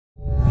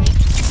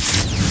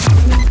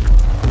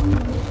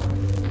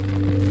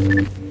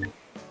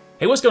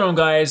Hey, what's going on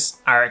guys?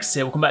 Arekkz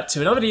here, welcome back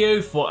to another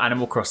video for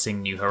Animal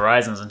Crossing New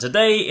Horizons, and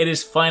today it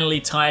is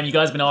finally time. You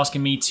guys have been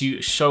asking me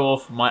to show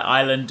off my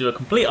island, do a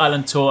complete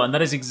island tour, and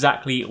that is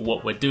exactly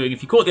what we're doing.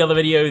 If you caught the other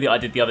video that I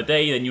did the other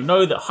day, then you'll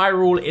know that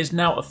Hyrule is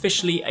now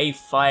officially a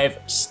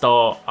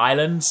 5-star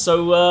island.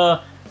 So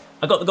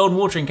I got the golden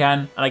watering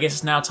can, and I guess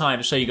it's now time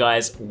to show you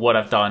guys what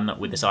I've done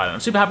with this island. I'm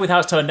super happy with how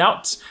it's turned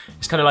out.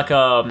 It's kind of like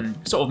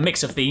a sort of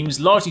mix of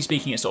themes. Largely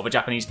speaking, it's sort of a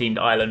Japanese themed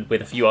island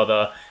with a few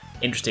other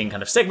interesting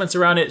kind of segments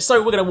around it. So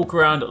we're going to walk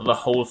around the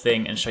whole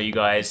thing and show you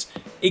guys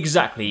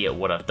exactly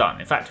what I've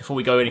done. In fact, before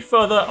we go any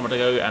further, I'm going to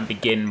go and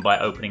begin by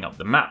opening up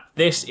the map.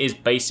 This is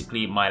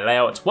basically my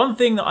layout. One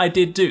thing that I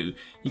did do,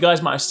 you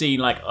guys might have seen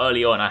like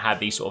early on I had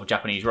these sort of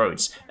Japanese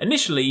roads.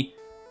 Initially,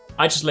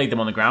 I just laid them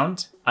on the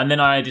ground, and then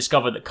I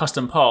discovered that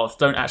custom paths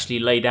don't actually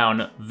lay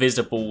down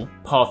visible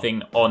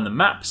pathing on the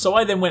map. So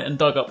I then went and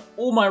dug up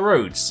all my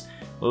roads,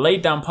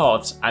 laid down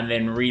paths, and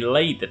then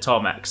relayed the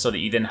tarmac so that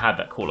you then have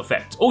that cool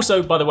effect.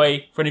 Also, by the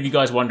way, for any of you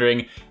guys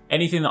wondering,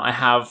 anything that I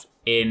have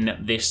in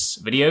this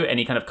video,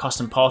 any kind of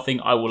custom pathing,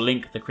 I will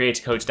link the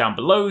creator codes down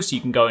below so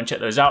you can go and check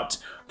those out.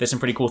 There's some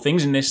pretty cool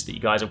things in this that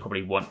you guys will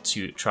probably want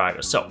to try out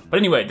yourself. But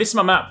anyway, this is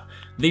my map.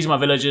 These are my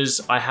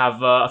villagers. I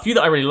have a few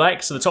that I really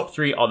like. So the top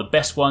three are the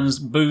best ones: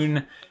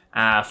 Boone,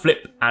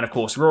 Flip, and of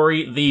course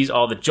Rory. These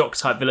are the jock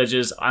type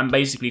villagers. I'm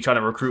basically trying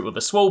to recruit with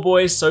the swole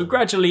boys, so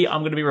gradually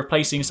I'm going to be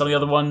replacing some of the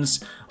other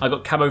ones. I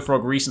got Cabo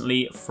Frog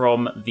recently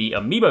from the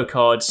amiibo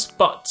cards,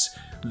 but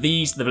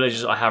these are the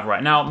villagers I have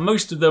right now.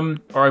 Most of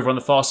them are over on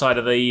the far side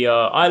of the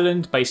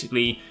island,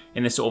 basically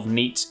in this sort of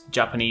neat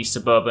Japanese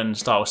suburban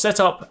style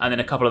setup, and then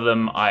a couple of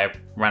them I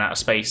ran out of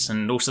space,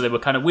 and also they were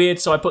kind of weird,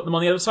 so I put them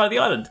on the other side of the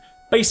island,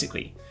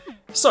 basically.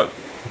 So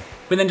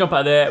we then jump out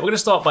of there. We're going to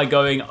start by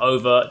going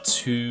over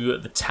to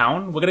the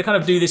town. We're going to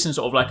kind of do this in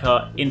sort of like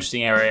a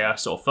interesting area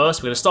sort of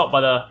first. We're going to start by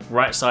the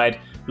right side,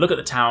 look at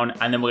the town,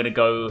 and then we're going to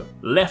go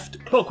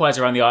left clockwise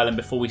around the island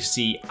before we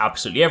see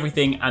absolutely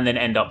everything, and then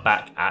end up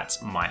back at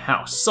my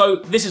house. So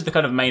this is the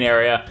kind of main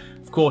area.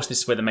 Of course, this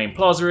is where the main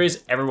plaza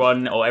is.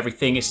 Everyone or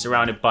everything is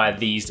surrounded by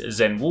these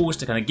Zen walls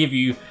to kind of give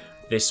you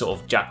this sort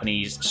of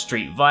Japanese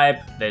street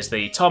vibe. There's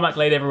the tarmac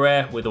laid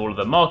everywhere with all of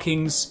the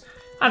markings.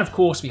 And of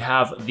course we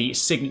have the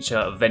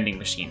signature vending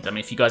machines. I mean,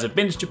 if you guys have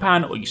been to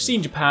Japan or you've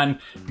seen Japan,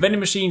 vending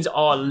machines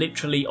are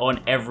literally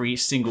on every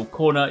single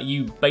corner.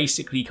 You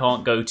basically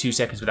can't go 2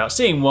 seconds without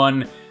seeing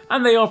one,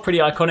 and they are pretty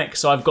iconic.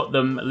 So I've got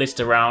them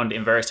listed around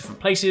in various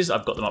different places.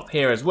 I've got them up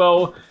here as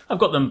well. I've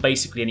got them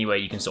basically anywhere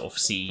you can sort of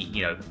see,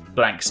 you know,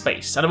 blank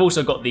space. And I've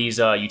also got these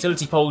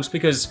utility poles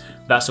because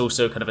that's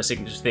also kind of a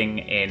signature thing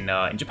in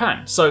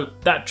Japan. So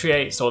that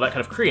creates, or that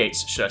kind of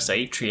creates, should I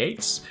say,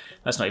 creates?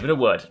 That's not even a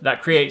word.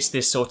 That creates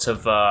this sort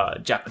of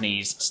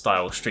Japanese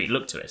style street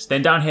look to it.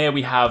 Then down here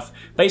we have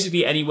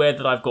basically anywhere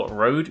that I've got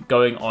road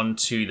going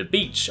onto the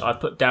beach. I've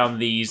put down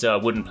these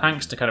wooden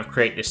planks to kind of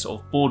create this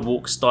sort of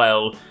boardwalk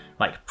style,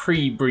 like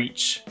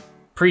pre-beach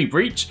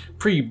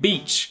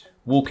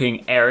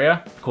walking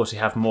area. Of course, we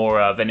have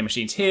more vending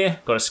machines here.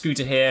 Got a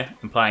scooter here,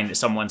 implying that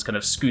someone's kind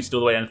of scooted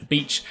all the way down to the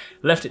beach,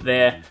 left it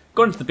there,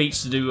 gone to the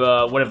beach to do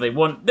whatever they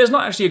want. There's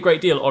not actually a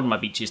great deal on my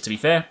beaches, to be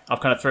fair.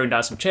 I've kind of thrown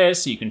down some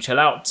chairs so you can chill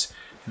out.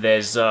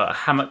 There's a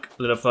hammock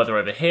a little further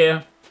over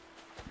here.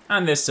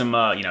 And there's some,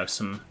 you know,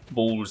 some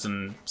balls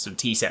and some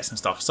tea sets and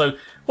stuff. So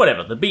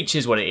whatever, the beach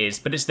is what it is,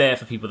 but it's there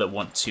for people that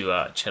want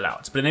to chill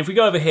out. But then if we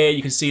go over here,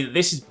 you can see that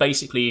this is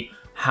basically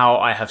how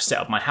I have set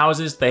up my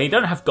houses. They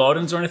don't have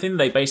gardens or anything.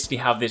 They basically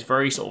have this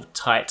very sort of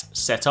tight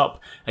setup.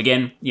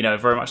 Again, you know,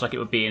 very much like it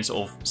would be in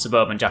sort of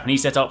suburban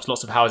Japanese setups,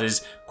 lots of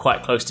houses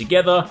quite close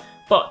together.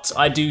 But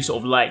I do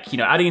sort of like, you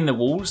know, adding in the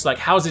walls, like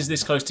houses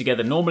this close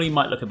together normally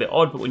might look a bit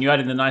odd, but when you add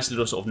in the nice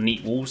little sort of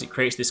neat walls, it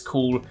creates this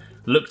cool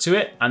look to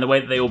it. And the way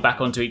that they all back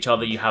onto each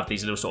other, you have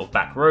these little sort of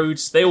back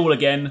roads. They all,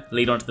 again,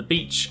 lead onto the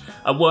beach.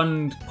 At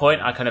one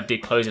point, I kind of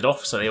did close it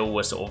off, so they all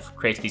were sort of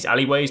created these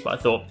alleyways, but I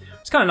thought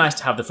it's kind of nice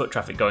to have the foot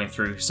traffic going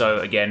through. So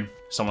again,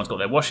 someone's got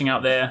their washing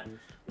out there.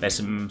 There's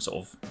some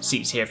sort of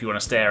seats here if you want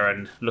to stare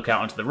and look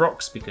out onto the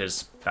rocks,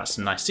 because that's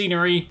some nice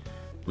scenery.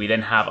 We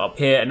then have up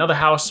here another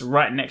house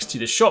right next to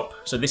the shop.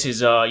 So this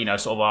is, you know,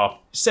 sort of our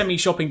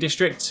semi-shopping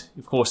district.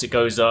 Of course, it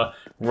goes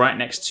right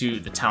next to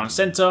the town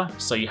centre.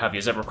 So you have your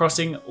zebra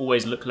crossing.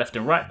 Always look left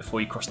and right before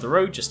you cross the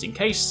road, just in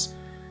case.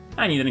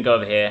 And you then go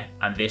over here,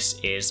 and this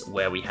is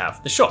where we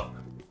have the shop.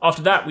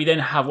 After that, we then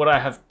have what I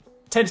have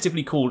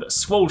tentatively called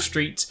Swole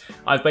Street.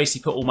 I've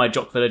basically put all my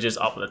jock villagers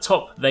up at the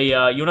top. They,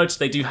 you'll notice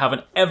they do have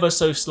an ever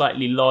so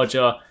slightly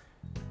larger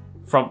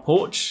front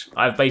porch.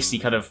 I've basically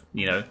kind of,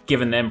 you know,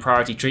 given them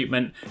priority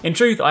treatment. In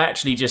truth, I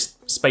actually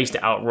just spaced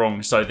it out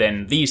wrong, so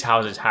then these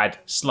houses had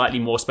slightly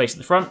more space at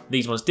the front,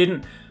 these ones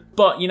didn't.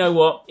 But you know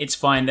what, it's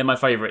fine, they're my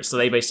favourites, so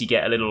they basically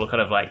get a little kind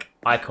of like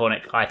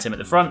iconic item at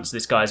the front. So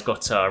this guy's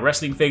got a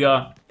wrestling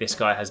figure, this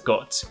guy has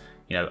got,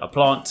 you know, a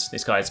plant,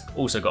 this guy's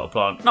also got a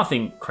plant,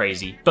 nothing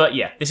crazy. But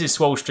yeah, this is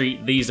Swole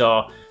Street. These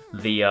are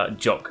the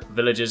Jock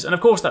villagers. And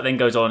of course that then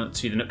goes on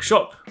to the Nook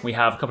shop. We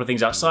have a couple of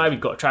things outside.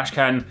 We've got a trash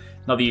can,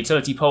 another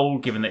utility pole,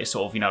 given that it's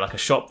sort of, you know, like a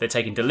shop. They're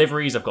taking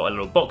deliveries. I've got a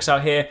little box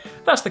out here.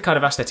 That's the kind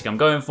of aesthetic I'm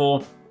going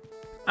for.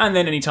 And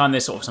then anytime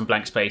there's sort of some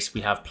blank space,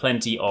 we have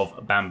plenty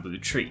of bamboo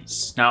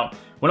trees. Now,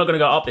 we're not going to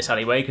go up this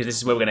alleyway because this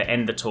is where we're going to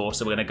end the tour.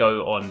 So we're going to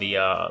go on the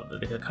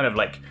kind of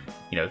like,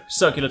 you know,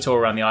 circular tour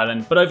around the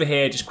island. But over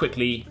here, just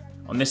quickly,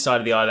 on this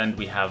side of the island,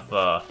 we have,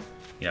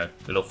 you know,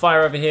 a little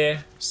fire over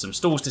here, some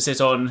stools to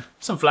sit on,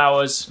 some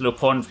flowers, a little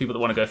pond for people that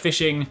want to go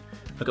fishing.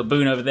 Look at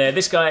Boone over there.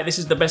 This guy, this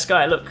is the best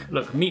guy.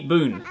 Look, meet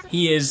Boone.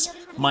 He is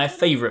my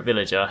favorite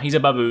villager. He's a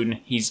baboon.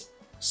 He's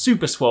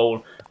super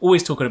swole,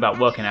 always talking about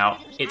working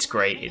out. It's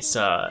great. It's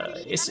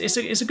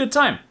a good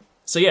time.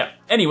 So yeah,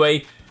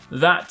 anyway,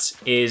 that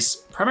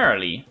is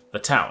primarily the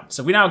town.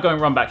 So if we now go and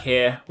run back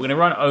here, we're gonna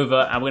run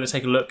over and we're gonna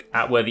take a look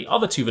at where the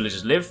other two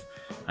villagers live.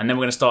 And then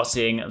we're gonna start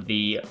seeing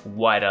the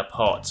wider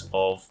part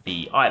of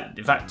the island.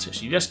 In fact,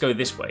 actually, let's go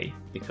this way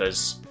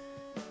because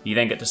you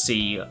then get to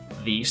see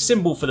the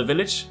symbol for the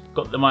village.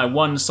 Got my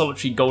one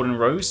solitary golden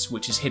rose,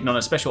 which is hidden on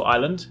a special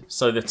island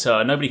so that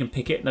nobody can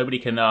pick it, nobody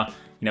can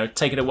you know,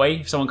 take it away.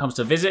 If someone comes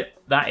to visit,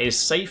 that is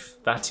safe,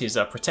 that is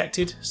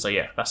protected. So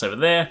yeah, that's over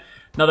there.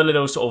 Another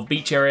little sort of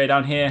beach area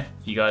down here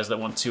for you guys that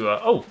want to,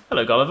 oh,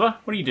 hello Gulliver,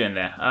 what are you doing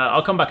there?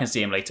 I'll come back and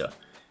see him later.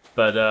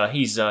 But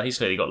he's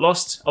clearly got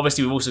lost.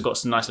 Obviously we've also got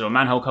some nice little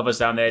manhole covers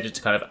down there just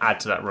to kind of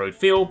add to that road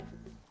feel.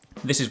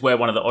 This is where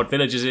one of the odd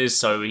villagers is,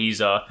 so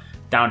he's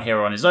down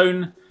here on his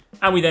own.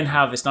 And we then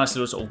have this nice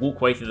little sort of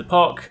walkway through the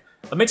park.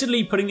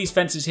 Admittedly, putting these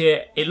fences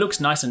here, it looks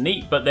nice and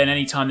neat, but then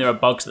anytime there are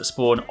bugs that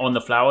spawn on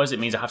the flowers, it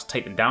means I have to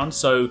take them down,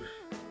 so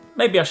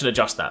maybe I should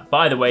adjust that. But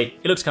either way,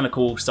 it looks kind of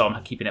cool, so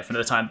I'm keeping it for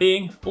the time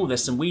being. Oh,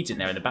 there's some weeds in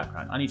there in the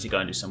background. I need to go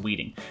and do some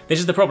weeding. This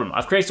is the problem.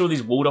 I've created all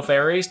these walled off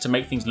areas to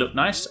make things look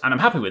nice, and I'm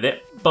happy with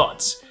it,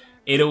 but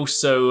it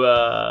also,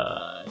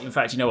 in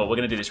fact, you know what? We're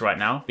going to do this right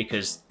now,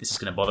 because this is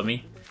going to bother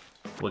me.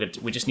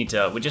 We just need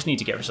to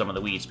get rid of some of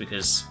the weeds,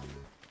 because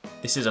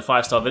this is a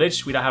 5-star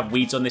village. We don't have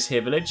weeds on this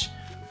here village.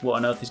 What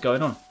on earth is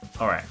going on?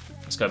 All right,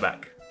 let's go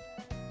back.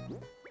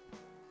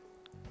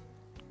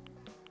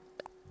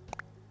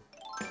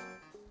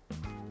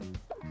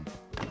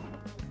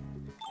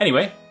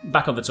 Anyway,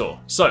 back on the tour.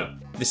 So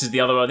this is the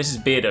other. This is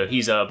Beardo.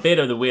 He's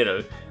Beardo the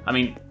weirdo. I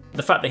mean,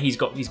 the fact that he's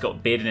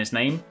got beard in his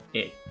name,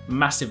 it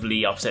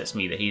massively upsets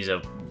me that he's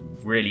a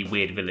really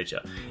weird villager.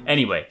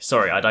 Anyway,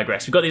 sorry, I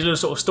digress. We've got these little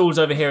sort of stalls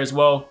over here as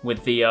well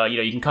with the, you know,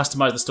 you can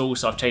customize the stalls,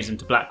 so I've changed them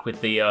to black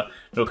with the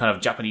little kind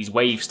of Japanese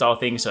wave style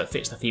thing, so it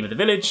fits the theme of the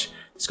village.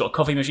 It's got a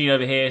coffee machine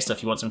over here, so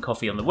if you want some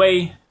coffee on the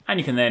way, and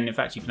you can then, in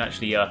fact, you can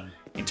actually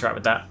interact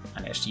with that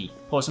and actually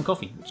pour some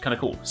coffee, which is kind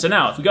of cool. So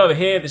now, if we go over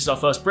here, this is our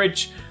first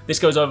bridge. This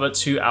goes over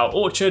to our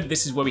orchard.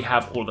 This is where we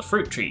have all the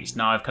fruit trees.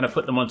 Now, I've kind of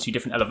put them onto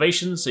different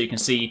elevations, so you can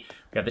see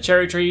we have the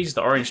cherry trees,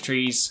 the orange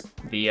trees,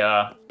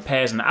 the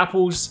pears and the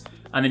apples,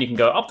 and then you can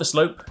go up the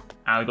slope,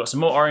 and we've got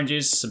some more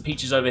oranges, some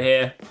peaches over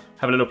here.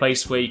 Have a little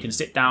place where you can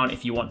sit down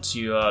if you want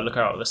to look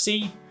out at the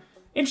sea.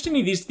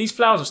 Interestingly, these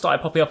flowers have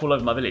started popping up all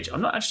over my village.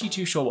 I'm not actually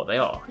too sure what they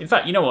are. In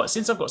fact, you know what?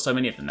 Since I've got so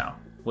many of them now,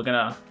 we're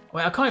gonna...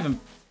 Well, I can't even...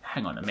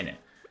 Hang on a minute.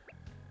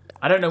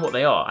 I don't know what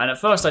they are. And at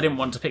first I didn't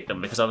want to pick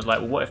them because I was like,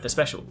 well, what if they're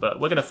special?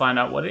 But we're gonna find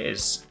out what it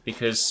is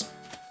because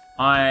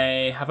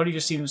I have only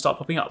just seen them start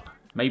popping up.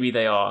 Maybe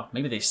they are...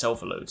 Maybe they sell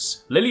for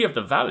loads. Lily of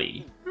the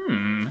Valley.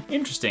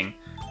 Interesting.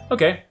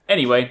 Okay,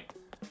 anyway,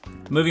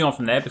 moving on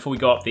from there, before we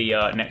go up the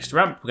next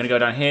ramp, we're going to go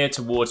down here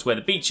towards where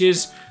the beach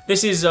is.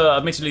 This is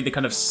admittedly the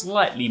kind of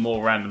slightly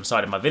more random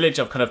side of my village.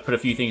 I've kind of put a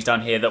few things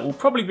down here that will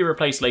probably be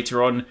replaced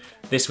later on.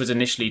 This was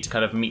initially to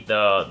kind of meet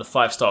the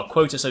 5-star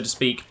quota, so to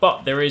speak,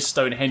 but there is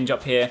Stonehenge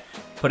up here.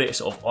 Put it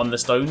sort of on the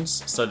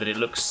stones so that it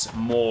looks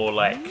more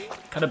like,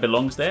 kind of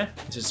belongs there.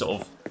 This is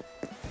sort of,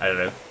 I don't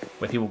know,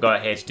 where people go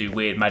out here to do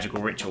weird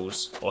magical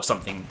rituals or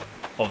something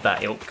of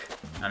that ilk.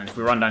 And if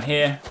we run down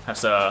here,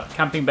 have a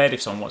camping bed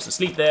if someone wants to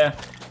sleep there.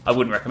 I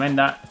wouldn't recommend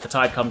that. If the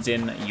tide comes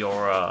in,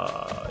 you're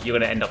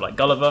going to end up like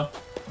Gulliver.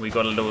 We've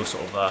got a little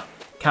sort of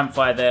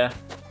campfire there.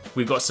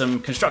 We've got some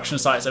construction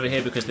sites over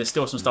here because there's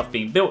still some stuff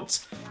being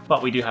built,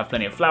 but we do have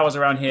plenty of flowers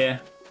around here.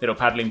 Little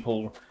paddling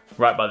pool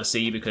right by the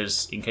sea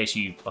because in case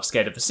you are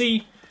scared of the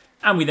sea.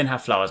 And we then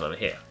have flowers over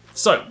here.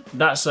 So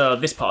that's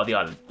this part of the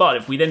island. But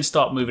if we then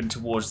start moving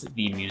towards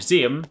the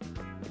museum,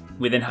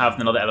 we then have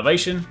another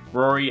elevation.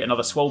 Rory,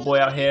 another swole boy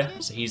out here.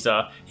 So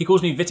he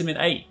calls me Vitamin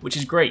A, which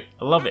is great.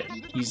 I love it.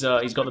 He's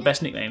got the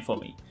best nickname for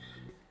me.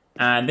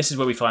 And this is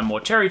where we find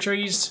more cherry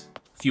trees,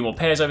 a few more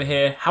pears over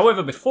here.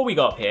 However, before we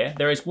go up here,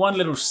 there is one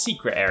little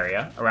secret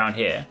area around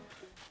here.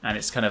 And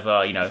it's kind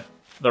of, you know,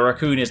 the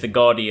raccoon is the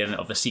guardian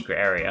of the secret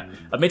area.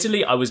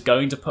 Admittedly, I was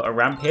going to put a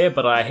ramp here,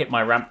 but I hit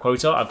my ramp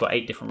quota. I've got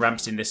 8 different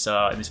ramps in this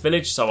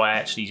village, so I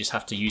actually just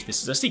have to use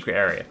this as a secret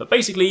area. But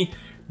basically,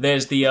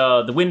 there's the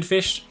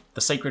windfish,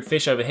 the sacred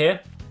fish over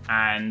here,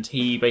 and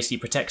he basically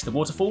protects the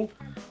waterfall.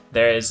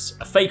 There's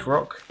a fake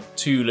rock,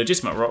 2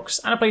 legitimate rocks,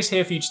 and a place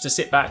here for you just to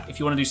sit back if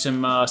you want to do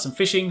some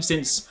fishing.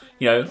 Since,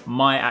 you know,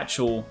 my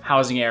actual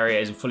housing area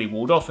is fully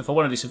walled off, if I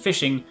want to do some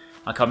fishing,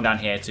 I come down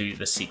here to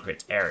the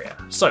secret area.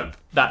 So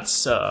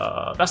that's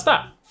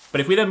that.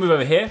 But if we then move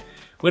over here,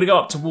 we're gonna go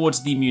up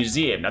towards the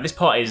museum. Now this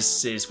part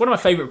is one of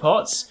my favorite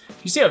parts.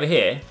 You see over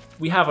here,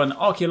 we have an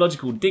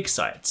archaeological dig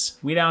site.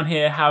 We down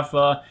here have,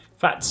 in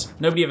fact,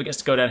 nobody ever gets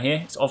to go down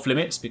here. It's off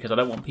limits because I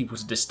don't want people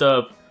to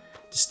disturb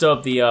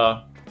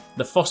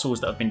the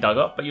fossils that have been dug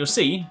up. But you'll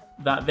see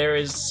that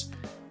there's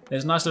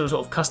a nice little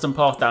sort of custom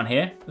path down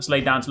here that's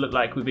laid down to look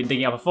like we've been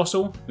digging up a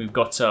fossil. We've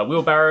got a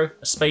wheelbarrow,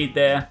 a spade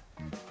there,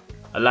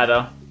 a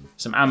ladder,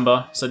 some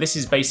amber. So this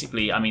is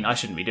basically, I mean, I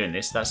shouldn't be doing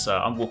this. That's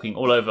I'm walking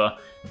all over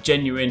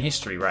genuine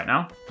history right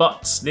now.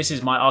 But this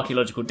is my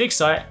archaeological dig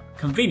site,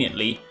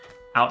 conveniently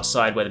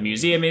outside where the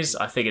museum is.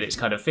 I figured it's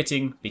kind of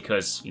fitting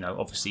because, you know,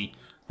 obviously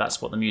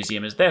that's what the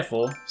museum is there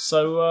for.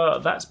 So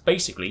that's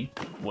basically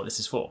what this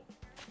is for.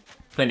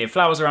 Plenty of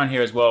flowers around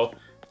here as well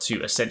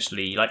to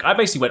essentially, like, I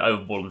basically went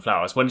overboard on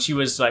flowers. When she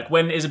was like,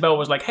 when Isabel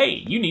was like,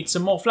 hey, you need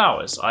some more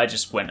flowers, I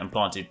just went and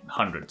planted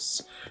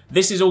hundreds.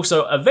 This is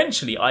also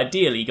eventually,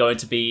 ideally, going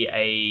to be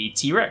a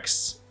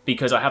T-Rex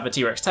because I have the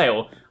T-Rex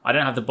tail. I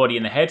don't have the body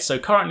and the head, so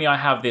currently I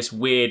have this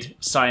weird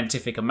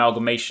scientific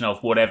amalgamation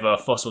of whatever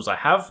fossils I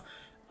have.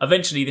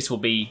 Eventually this will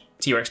be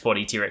T-Rex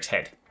body, T-Rex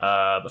head.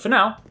 But for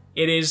now,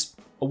 it is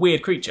a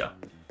weird creature.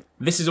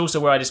 This is also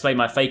where I display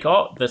my fake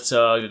art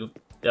that,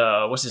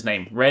 what's his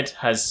name? Red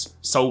has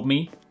sold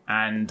me.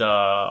 And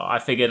I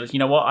figured, you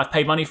know what, I've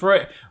paid money for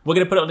it. We're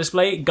going to put it on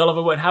display.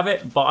 Gulliver won't have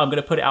it, but I'm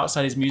going to put it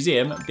outside his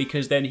museum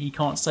because then he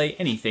can't say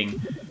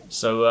anything.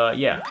 So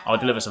yeah, I'll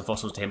deliver some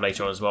fossils to him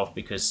later on as well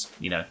because,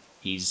 you know,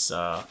 he's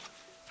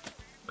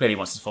clearly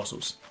wants his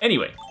fossils.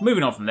 Anyway,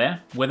 moving on from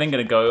there, we're then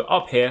going to go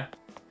up here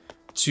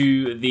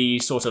to the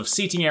sort of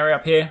seating area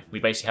up here. We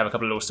basically have a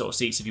couple of little sort of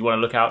seats if you want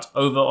to look out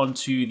over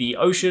onto the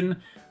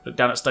ocean. Look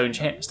down at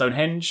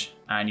Stonehenge,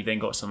 and you've then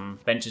got some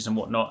benches and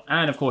whatnot.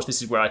 And of course,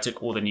 this is where I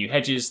took all the new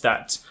hedges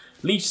that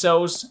leaf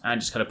sells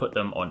and just kind of put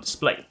them on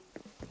display.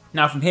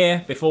 Now from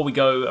here, before we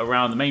go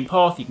around the main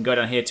path, you can go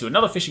down here to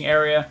another fishing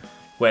area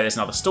where there's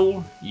another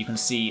stall. You can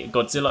see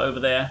Godzilla over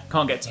there.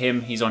 Can't get to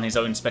him, he's on his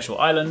own special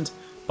island,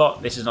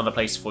 but this is another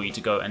place for you to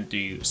go and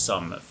do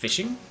some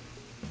fishing.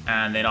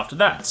 And then after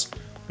that,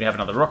 we have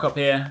another rock up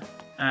here.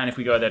 And if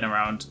we go then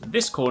around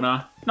this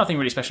corner, nothing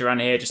really special around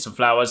here, just some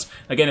flowers.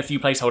 Again, a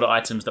few placeholder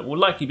items that will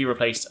likely be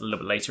replaced a little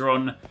bit later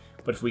on.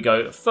 But if we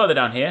go further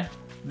down here,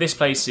 this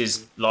place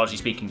is largely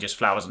speaking just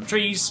flowers and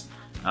trees.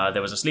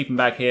 There was a sleeping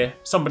bag here.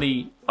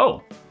 Somebody,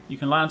 oh, you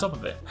can lie on top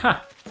of it.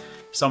 Ha!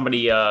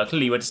 Somebody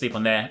clearly went to sleep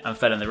on there and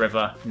fell in the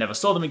river, never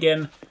saw them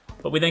again.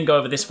 But we then go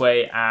over this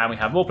way and we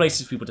have more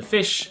places for people to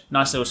fish.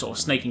 Nice little sort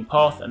of snaking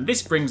path. And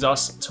this brings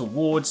us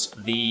towards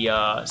the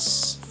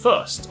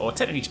first, or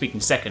technically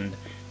speaking second,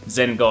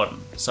 Zen garden.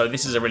 So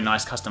this is a really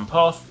nice custom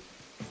path.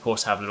 Of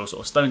course, have little sort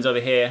of stones over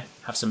here,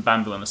 have some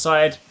bamboo on the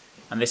side,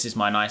 and this is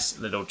my nice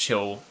little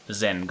chill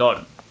Zen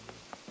garden.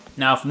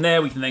 Now from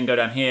there, we can then go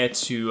down here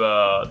to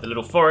the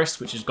little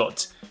forest, which has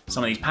got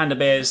some of these panda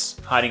bears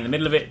hiding in the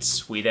middle of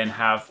it. We then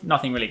have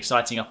nothing really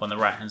exciting up on the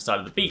right-hand side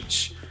of the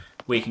beach.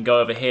 We can go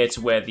over here to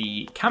where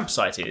the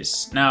campsite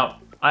is. Now,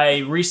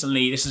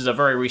 this is a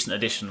very recent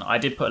addition. I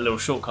did put a little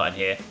shortcut in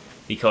here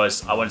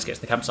because I wanted to get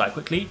to the campsite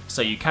quickly.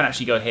 So you can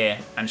actually go here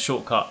and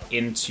shortcut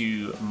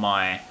into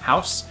my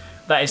house.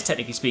 That is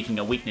technically speaking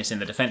a weakness in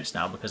the defense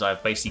now because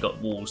I've basically got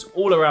walls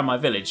all around my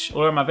village.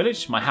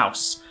 My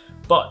house.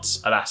 But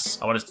alas,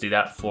 I wanted to do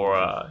that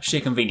for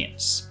sheer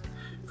convenience.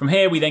 From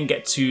here, we then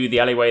get to the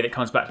alleyway that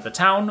comes back to the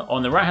town.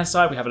 On the right-hand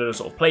side, we have a little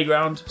sort of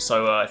playground.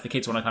 So if the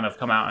kids want to kind of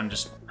come out and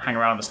just hang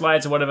around the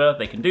slides or whatever,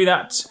 they can do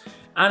that.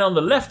 And on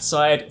the left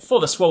side, for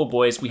the swole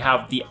boys, we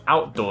have the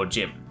outdoor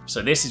gym.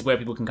 So this is where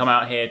people can come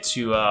out here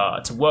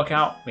to work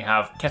out. We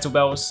have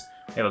kettlebells,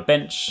 we have a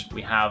bench,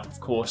 we have, of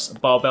course, a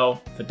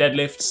barbell for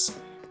deadlifts,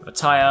 a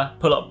tire,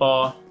 pull-up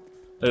bar,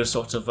 a little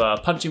sort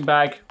of punching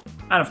bag,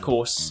 and of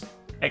course,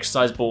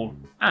 exercise ball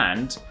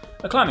and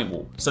a climbing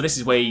wall. So this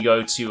is where you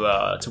go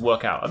to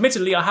work out.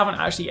 Admittedly, I haven't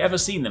actually ever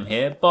seen them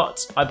here,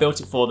 but I built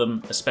it for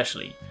them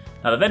especially.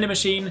 Now the vending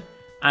machine,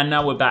 and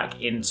now we're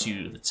back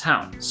into the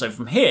town. So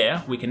from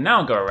here, we can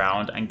now go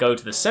around and go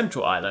to the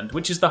central island,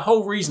 which is the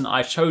whole reason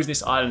I chose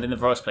this island in the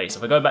first place.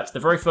 If I go back to the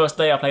very first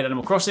day I played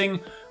Animal Crossing,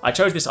 I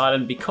chose this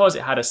island because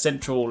it had a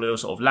central little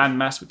sort of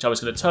landmass, which I was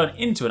going to turn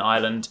into an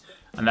island,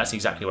 and that's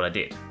exactly what I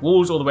did.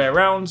 Walls all the way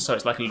around, so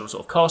it's like a little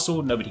sort of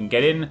castle, nobody can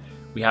get in.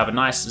 We have a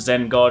nice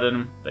Zen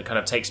garden that kind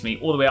of takes me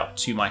all the way up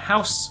to my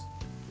house.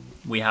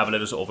 We have a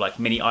little sort of like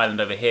mini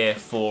island over here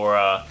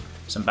for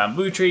some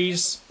bamboo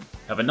trees.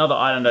 We have another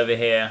island over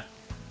here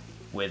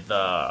with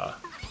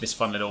this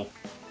fun little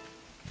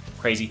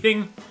crazy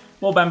thing.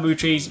 More bamboo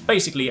trees.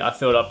 Basically, I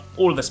filled up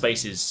all of the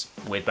spaces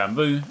with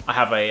bamboo. I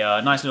have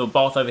a nice little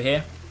bath over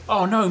here.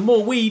 Oh no,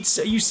 more weeds.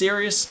 Are you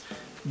serious?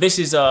 This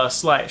is a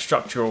slight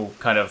structural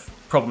kind of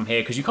problem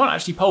here because you can't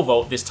actually pole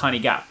vault this tiny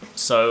gap.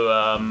 So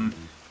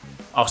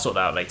I'll sort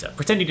that out later.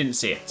 Pretend you didn't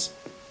see it.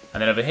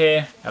 And then over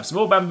here, I have some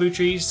more bamboo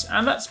trees,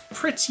 and that's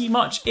pretty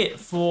much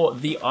it for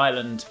the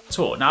island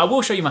tour. Now, I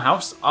will show you my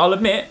house. I'll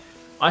admit,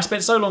 I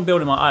spent so long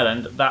building my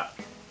island that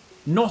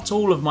not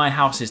all of my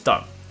house is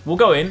done. we'll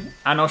go in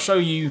and I'll show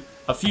you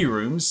a few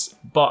rooms,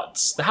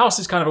 but the house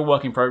is kind of a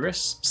work in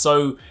progress.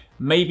 So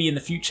maybe in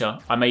the future,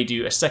 I may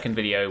do a second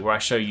video where I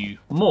show you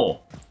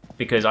more,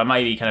 because I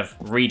may be kind of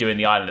redoing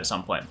the island at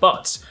some point.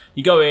 But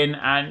you go in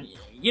and,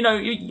 you know,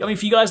 I mean,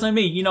 if you guys know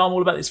me, you know I'm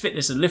all about this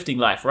fitness and lifting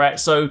life, right?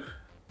 So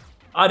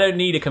I don't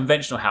need a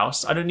conventional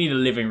house. I don't need a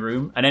living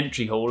room, an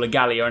entry hall, a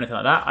galley or anything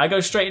like that. I go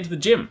straight into the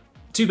gym.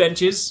 2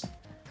 benches,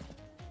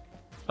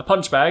 a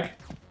punch bag,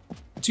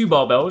 2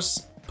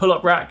 barbells,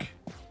 pull-up rack,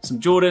 some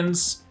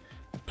Jordans,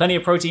 plenty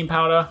of protein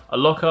powder, a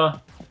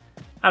locker,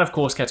 and of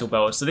course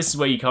kettlebells. So this is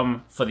where you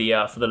come for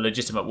the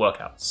legitimate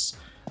workouts.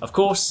 Of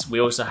course, we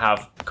also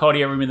have a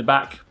cardio room in the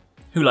back.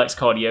 Who likes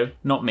cardio?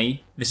 Not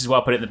me. This is why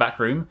I put it in the back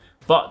room.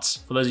 But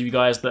for those of you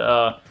guys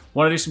that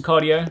want to do some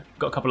cardio,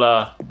 got a couple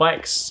of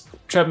bikes,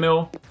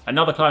 treadmill,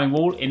 another climbing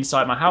wall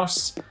inside my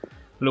house, a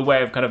little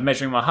way of kind of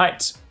measuring my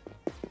height,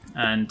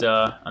 and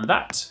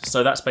that.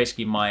 So that's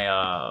basically my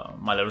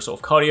my little sort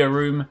of cardio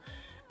room.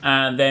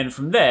 And then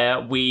from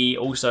there, we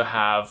also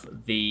have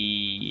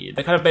the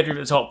kind of bedroom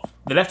at the top.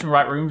 The left and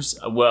right rooms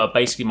were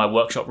basically my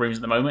workshop rooms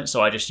at the moment,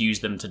 so I just use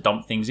them to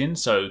dump things in,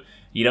 so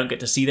you don't get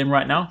to see them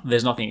right now.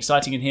 There's nothing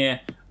exciting in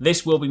here.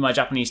 This will be my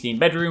Japanese themed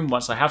bedroom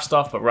once I have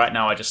stuff, but right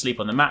now I just sleep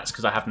on the mats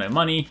because I have no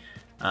money.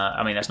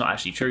 I mean, that's not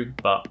actually true,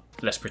 but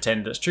let's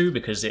pretend that's true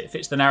because it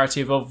fits the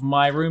narrative of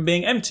my room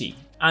being empty.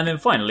 And then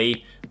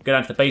finally, go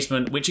down to the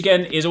basement, which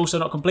again is also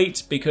not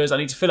complete because I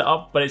need to fill it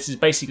up, but it is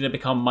basically going to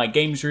become my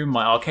games room,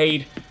 my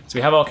arcade. So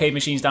we have arcade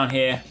machines down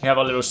here, we have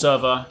our little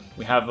server,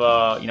 we have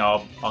you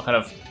know, our kind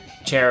of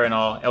chair and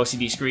our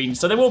LCD screen.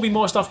 So there will be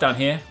more stuff down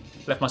here.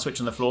 Left my Switch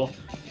on the floor.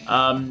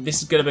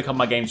 This is going to become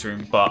my games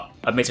room, but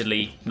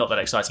admittedly not that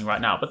exciting right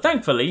now. But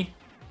thankfully,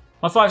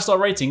 my 5-star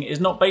rating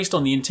is not based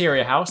on the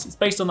interior house, it's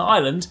based on the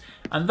island,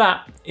 and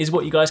that is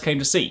what you guys came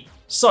to see.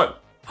 So,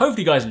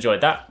 hopefully you guys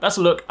enjoyed that. That's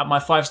a look at my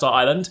 5-star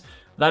island.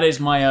 That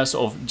is my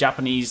sort of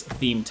Japanese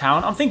themed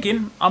town. I'm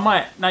thinking I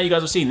might, now you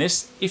guys have seen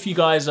this, if you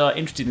guys are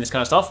interested in this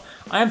kind of stuff,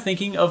 I am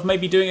thinking of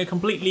maybe doing a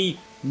completely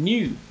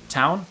new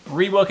town,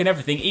 reworking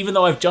everything, even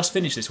though I've just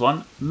finished this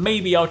one.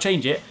 Maybe I'll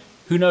change it.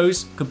 Who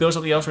knows, could build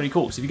something else really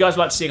cool. So if you guys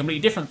would like to see a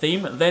completely different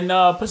theme, then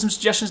put some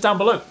suggestions down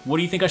below. What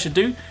do you think I should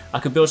do?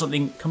 I could build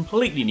something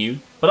completely new.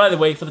 But either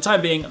way, for the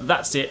time being,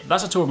 that's it.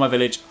 That's a tour of my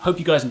village. Hope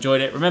you guys enjoyed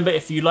it. Remember,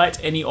 if you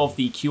liked any of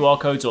the QR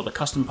codes or the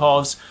custom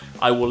paths,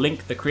 I will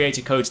link the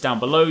creator codes down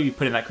below. You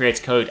put in that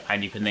creator code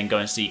and you can then go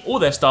and see all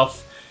their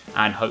stuff.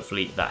 And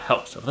hopefully that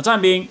helps. So for the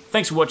time being,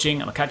 thanks for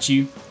watching and I'll catch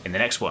you in the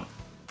next one.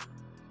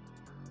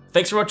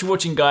 Thanks for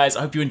watching, guys.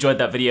 I hope you enjoyed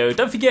that video.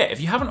 Don't forget, if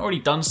you haven't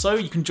already done so,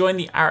 you can join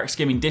the Arekkz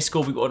Gaming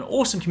Discord. We've got an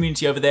awesome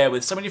community over there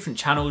with so many different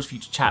channels for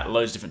you to chat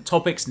loads of different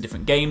topics and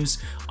different games.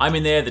 I'm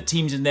in there, the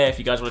team's in there. If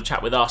you guys want to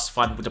chat with us,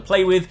 find people to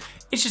play with,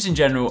 it's just in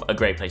general a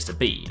great place to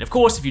be. And of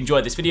course, if you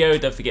enjoyed this video,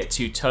 don't forget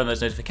to turn on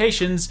those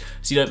notifications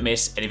so you don't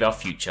miss any of our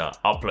future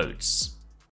uploads.